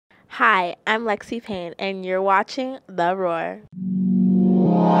Hi, I'm Lexi Payne, and you're watching The Roar.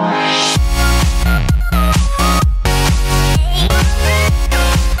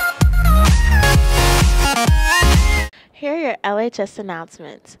 Here are your LHS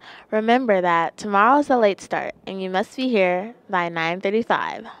announcements. Remember that tomorrow is a late start, and you must be here by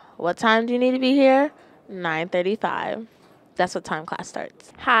 9:35. What time do you need to be here? 9:35. That's what time class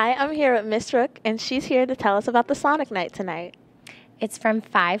starts. Hi, I'm here with Miss Rook, and she's here to tell us about the Sonic Night tonight. It's from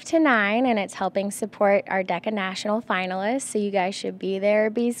 5 to 9, and it's helping support our DECA National finalists, so you guys should be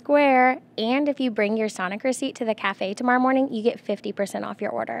there, be square. And if you bring your Sonic receipt to the cafe tomorrow morning, you get 50% off your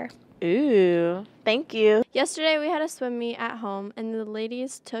order. Ooh, thank you. Yesterday we had a swim meet at home, and the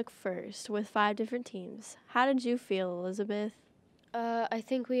ladies took first with 5 different teams. How did you feel, Elizabeth? I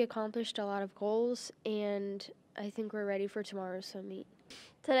think we accomplished a lot of goals, and I think we're ready for tomorrow's swim meet.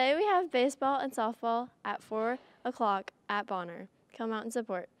 Today we have baseball and softball at 4 o'clock at Bonner. Come out and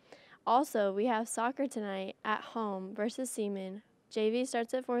support. Also, we have soccer tonight at home versus Seaman. JV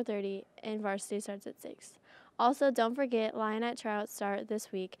starts at 4:30 and varsity starts at 6. Also, don't forget Lionette Tryouts start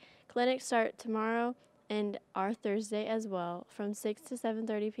this week. Clinics start tomorrow and are Thursday as well from 6 to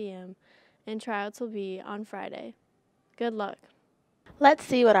 7:30 p.m. and tryouts will be on Friday. Good luck. Let's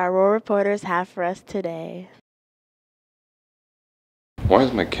see what our Roar reporters have for us today. Why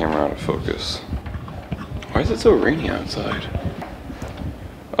is my camera out of focus? Why is it so rainy outside?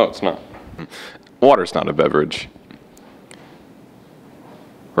 Oh, it's not. Water's not a beverage.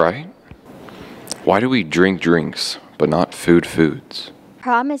 Right? Why do we drink drinks, but not foods?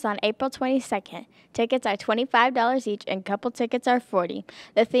 Prom is on April 22nd. Tickets are $25 each and couple tickets are $40.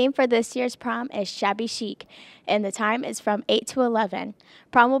 The theme for this year's prom is shabby chic, and the time is from 8 to 11.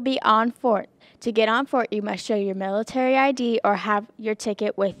 Prom will be on Fort. To get on Fort, you must show your military ID or have your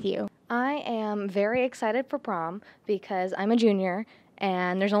ticket with you. I am very excited for prom because I'm a junior,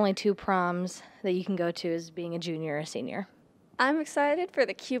 and there's only 2 proms that you can go to as being a junior or a senior. I'm excited for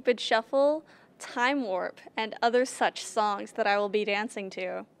the Cupid Shuffle, Time Warp, and other such songs that I will be dancing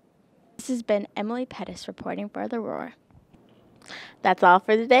to. This has been Emily Pettis reporting for The Roar. That's all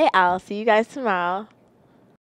for today. I'll see you guys tomorrow.